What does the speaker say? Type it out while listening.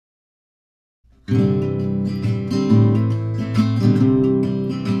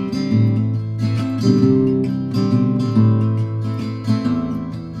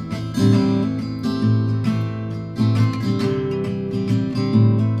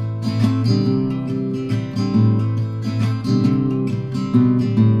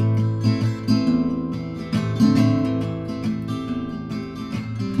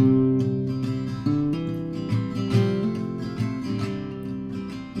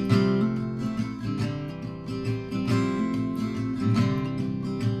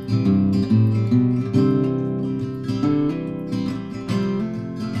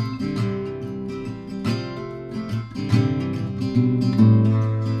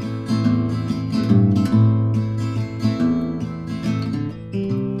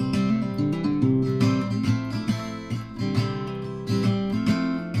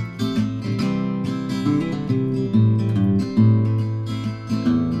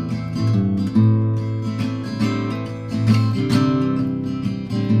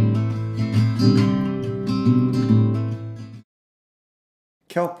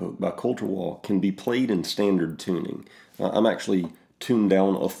Cowpoke by Colter Wall can be played in standard tuning. I'm actually tuned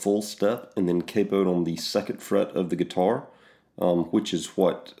down a full step and then capoed on the second fret of the guitar, which is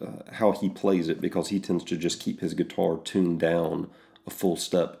how he plays it, because he tends to just keep his guitar tuned down a full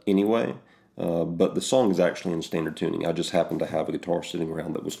step anyway. But the song is actually in standard tuning. I just happened to have a guitar sitting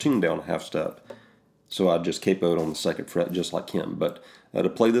around that was tuned down a half step, so I just capoed on the second fret just like him. But to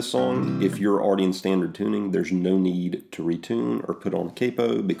play this song, if you're already in standard tuning, there's no need to retune or put on a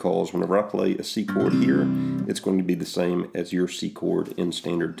capo, because whenever I play a C chord here, it's going to be the same as your C chord in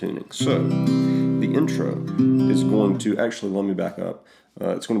standard tuning. So the intro is going to, actually let me back up,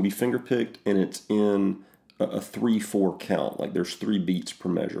 it's going to be finger picked, and it's in a 3/4 count. Like there's 3 beats per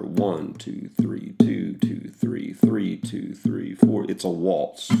measure. 1, 2, 3, 2, 2, 3, 3, 2, 3, 4. It's a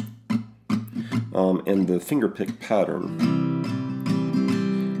waltz. And the finger pick pattern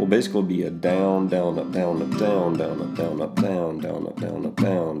will basically be a down, down, up, down, up, down, down, up, down, up, down, down, up, down, up,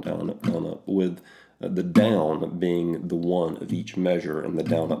 down, down, up, down, up, with the down being the 1 of each measure and the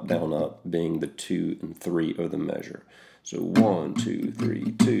down, up, being the 2 and 3 of the measure. So 1, 2,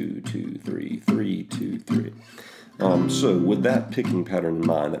 3, 2, 2, 3, 3, 2, 3. So with that picking pattern in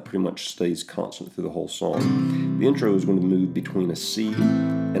mind, that pretty much stays constant through the whole song. The intro is going to move between a C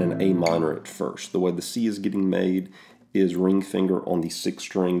and an A minor at first. The way the C is getting made is ring finger on the 6th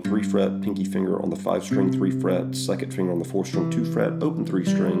string 3 fret, pinky finger on the 5th string 3 fret, second finger on the 4th string 2 fret, open 3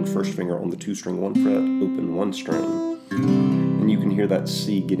 string, first finger on the 2 string 1 fret, open 1 string. And you can hear that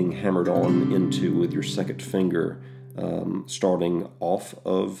C getting hammered on into with your second finger, starting off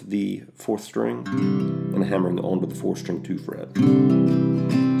of the 4th string and hammering onto the 4th string 2 fret.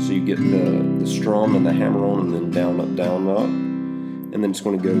 So you get the strum and the hammer on, and then down, up, and then it's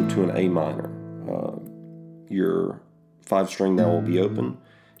going to go to an A minor. Your 5th string now will be open.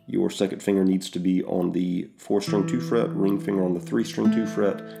 Your second finger needs to be on the 4th string 2 fret, ring finger on the 3 string 2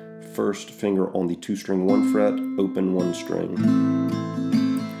 fret, first finger on the 2 string 1 fret, open 1 string.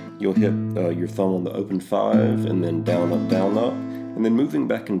 You'll hit your thumb on the open 5, and then down, up, and then moving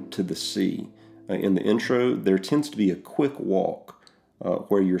back into the C. In the intro, there tends to be a quick walk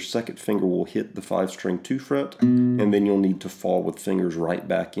where your second finger will hit the 5 string 2 fret, and then you'll need to fall with fingers right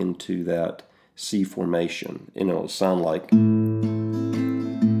back into that C formation. And it'll sound like...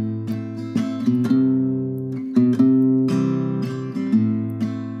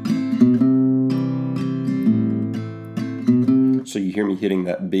 So you hear me hitting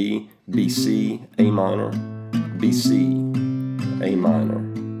that B, B, C, A minor, B, C, A minor,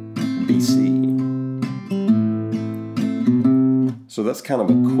 B, C. So that's kind of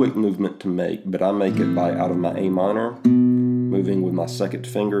a quick movement to make, but I make it by out of my A minor, moving with my second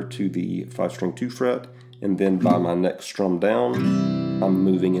finger to the 5 string 2 fret, and then by my next strum down, I'm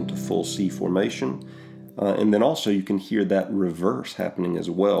moving into full C formation. And then also you can hear that reverse happening as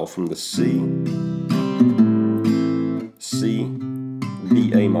well from the C, C,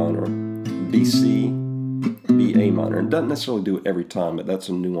 B, A minor, B, C, B, A minor. And doesn't necessarily do it every time, but that's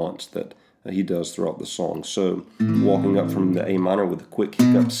a nuance that he does throughout the song. So walking up from the A minor with a quick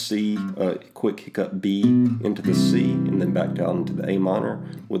hiccup C, quick hiccup B into the C, and then back down into the A minor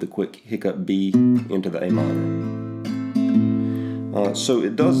with a quick hiccup B into the A minor. So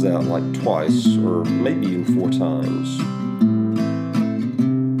it does that like twice, or maybe even 4 times.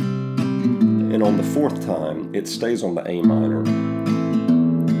 And on the 4th time, it stays on the A minor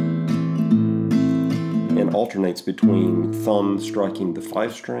and alternates between thumb striking the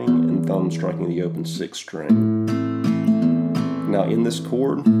 5 string and thumb striking the open 6 string. Now in this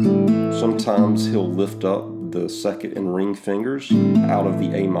chord, sometimes he'll lift up the second and ring fingers out of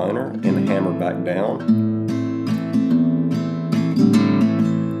the A minor and hammer back down,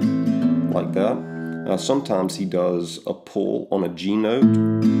 like that. Sometimes he does a pull on a G note,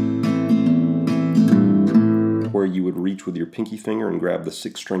 where you would reach with your pinky finger and grab the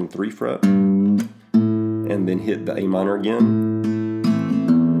 6th string 3 fret, and then hit the A minor again.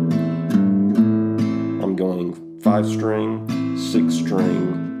 I'm going 5 string, 6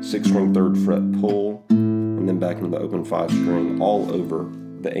 string, 6 string 3rd fret pull, and then back into the open 5 string all over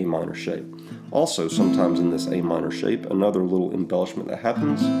the A minor shape. Also, sometimes in this A minor shape, another little embellishment that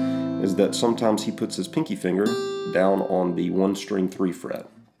happens is that sometimes he puts his pinky finger down on the 1 string 3 fret.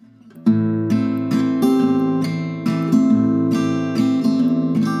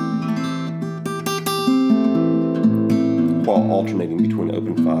 While alternating between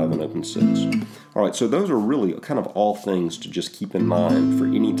open 5 and open 6. Alright, so those are really kind of all things to just keep in mind for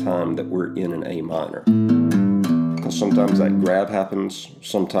any time that we're in an A minor. Because sometimes that grab happens,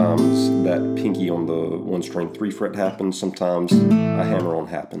 sometimes that pinky on the 1 string 3 fret happens, sometimes a hammer on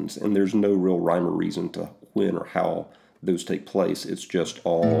happens, and there's no real rhyme or reason to when or how those take place. It's just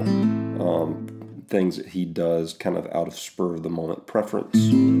all things that he does kind of out of spur of the moment preference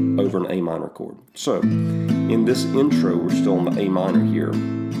over an A minor chord. So in this intro, we're still in the A minor here,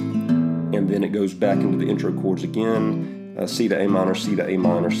 and then it goes back into the intro chords again. C to A minor, C to A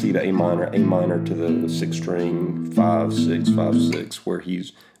minor, C to A minor to the 6th string 5, 6, 5, 6, where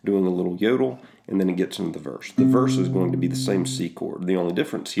he's doing a little yodel, and then it gets into the verse. The verse is going to be the same C chord. The only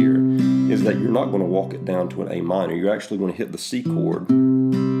difference here is that you're not going to walk it down to an A minor. You're actually going to hit the C chord,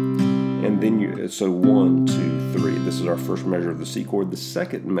 and then so 1, 2, 3. This is our first measure of the C chord. The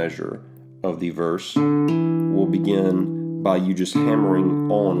second measure of the verse will begin by you just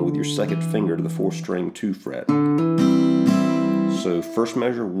hammering on with your 2nd finger to the 4th string 2 fret. So first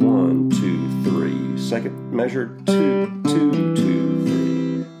measure 1, 2, 3. Second measure 2, 2,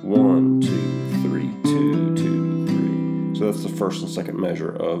 2, 3. 1, 2, 3, 2, 2, 3. So that's the first and second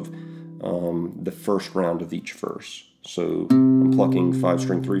measure of the first round of each verse. So I'm plucking 5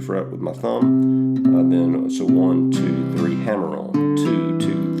 string 3 fret with my thumb. So 1, 2, 3, hammer on. 2,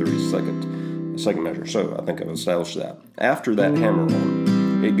 2, 3, second measure. So I think I've established that. After that hammer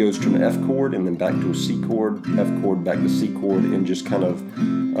on, it goes to an F chord and then back to a C chord, F chord, back to C chord, and just kind of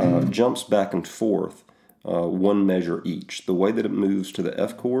jumps back and forth 1 measure each. The way that it moves to the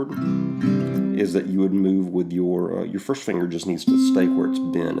F chord is that you would move with your first finger just needs to stay where it's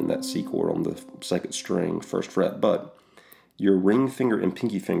been in that C chord on the 2nd string 1st fret, but your ring finger and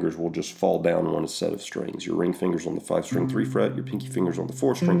pinky fingers will just fall down one set of strings. Your ring finger's on the 5 string 3 fret, your pinky finger's on the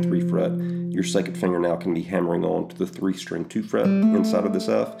 4 string 3 fret, your 2nd finger now can be hammering on to the 3 string 2 fret inside of this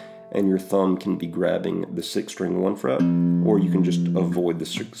F, and your thumb can be grabbing the 6 string 1 fret, or you can just avoid the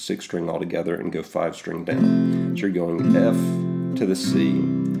 6 string altogether and go 5 string down. So you're going F to the C,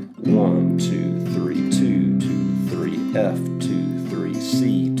 1, 2, 3, 2, 2, 3, F, 2, 3,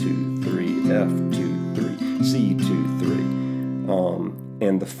 C, 2, 3, F, 2, 3, C, 2, 3.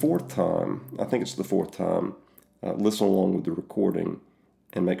 And the 4th time, I think it's the 4th time, listen along with the recording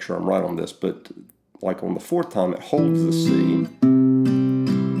and make sure I'm right on this, but like on the 4th time, it holds the C,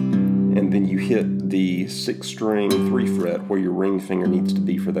 and then you hit the 6 string 3 fret where your ring finger needs to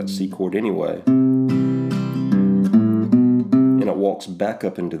be for that C chord anyway, and it walks back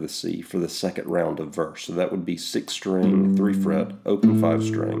up into the C for the 2nd round of verse. So that would be 6 string 3 fret, open 5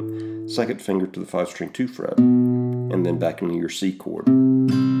 string, 2nd finger to the 5 string 2 fret, and then back into your C chord.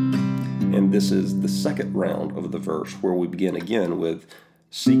 And this is the 2nd round of the verse, where we begin again with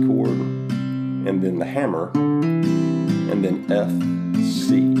C chord, and then the hammer, and then F,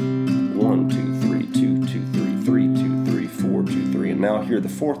 C, 1, 2, 3, 2, 2, 3, 3, 2, 3, 4, 2, 3. And now here the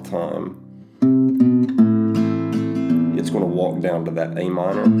 4th time, it's going to walk down to that A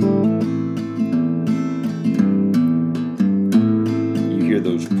minor. You hear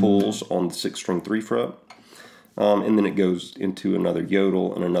those pulls on the 6 string 3 fret. And then it goes into another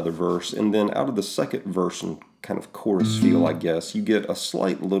yodel and another verse. And then out of the 2nd verse and kind of chorus feel, I guess, you get a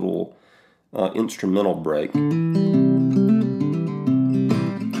slight little instrumental break,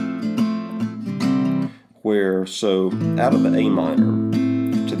 where so out of the A minor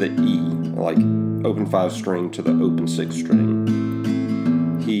to the E, like open 5 string to the open 6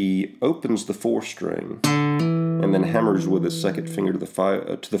 string, he opens the 4 string and then hammers with his 2nd finger to the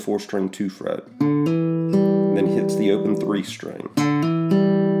 4 string 2 fret. Then hits the open 3 string,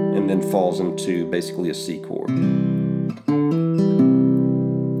 and then falls into basically a C chord.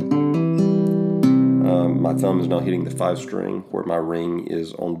 My thumb is now hitting the 5 string, where my ring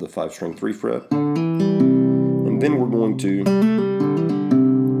is on the 5 string 3 fret. And then we're going to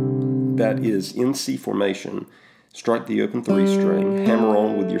that is in C formation. Strike the open 3 string, hammer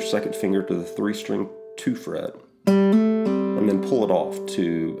on with your second finger to the 3 string 2 fret, and then pull it off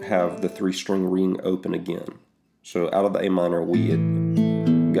to have the 3 string ring open again. So out of the A minor we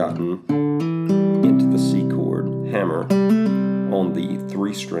had gotten into the C chord, hammer on the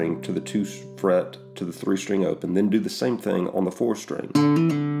 3 string to the 2 fret to the 3 string open, then do the same thing on the 4 string.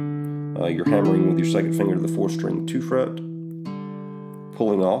 You're hammering with your second finger to the 4 string 2 fret,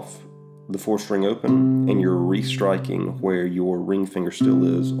 pulling off the 4 string open, and you're restriking where your ring finger still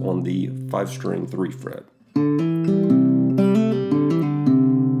is on the 5 string 3 fret.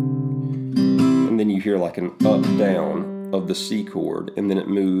 And then you hear like an up down of the C chord, and then it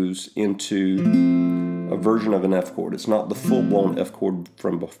moves into a version of an F chord. It's not the full-blown F chord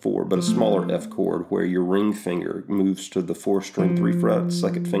from before, but a smaller F chord where your ring finger moves to the 4 string 3 fret,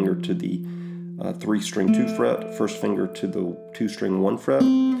 second finger to the 3 string 2 fret, first finger to the 2 string 1 fret,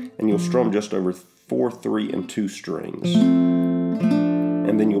 and you'll strum just over 4, 3, and 2 strings.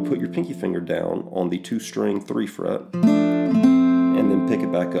 And then you'll put your pinky finger down on the 2 string 3 fret, and then pick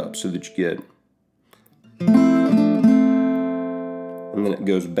it back up so that you get, and then it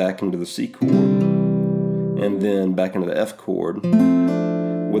goes back into the C chord, and then back into the F chord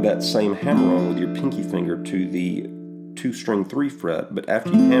with that same hammer on with your pinky finger to the 2 string 3 fret, but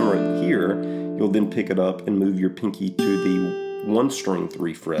after you hammer it here, you'll then pick it up and move your pinky to the 1 string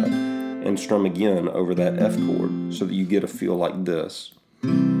 3 fret and strum again over that F chord so that you get a feel like this.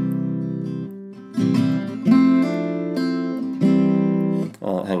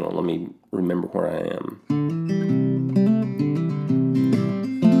 Hang on, let me remember where I am.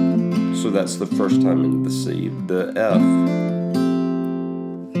 So that's the first time into the C. The F,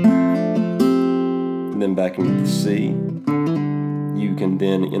 and then back into the C. You can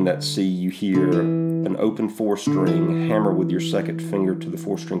then, in that C, you hear an open 4 string, hammer with your second finger to the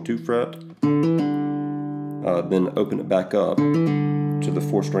 4 string 2 fret, then open it back up to the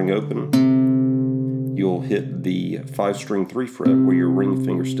 4 string open. You'll hit the 5 string 3 fret where your ring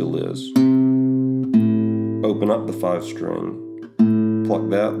finger still is. Open up the 5 string, pluck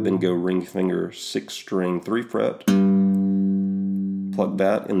that, then go ring finger 6 string 3 fret, pluck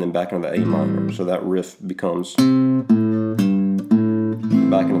that, and then back into the A minor. So that riff becomes back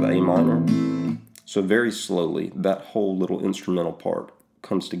into the A minor. So very slowly, that whole little instrumental part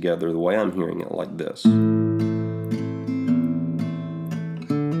comes together the way I'm hearing it, like this.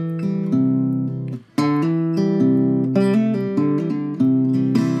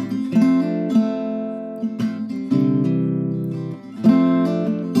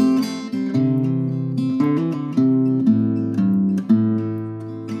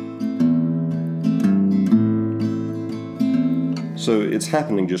 So it's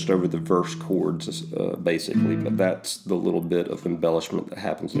happening just over the verse chords, basically, but that's the little bit of embellishment that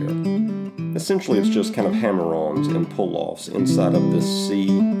happens there. Essentially, it's just kind of hammer-ons and pull-offs inside of this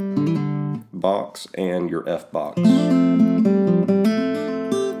C box and your F box. And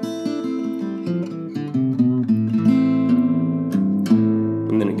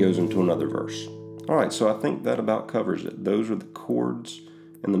then it goes into another verse. Alright, so I think that about covers it. Those are the chords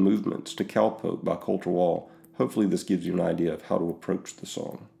and the movements to Cowpoke by Colter Wall. Hopefully this gives you an idea of how to approach the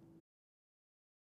song.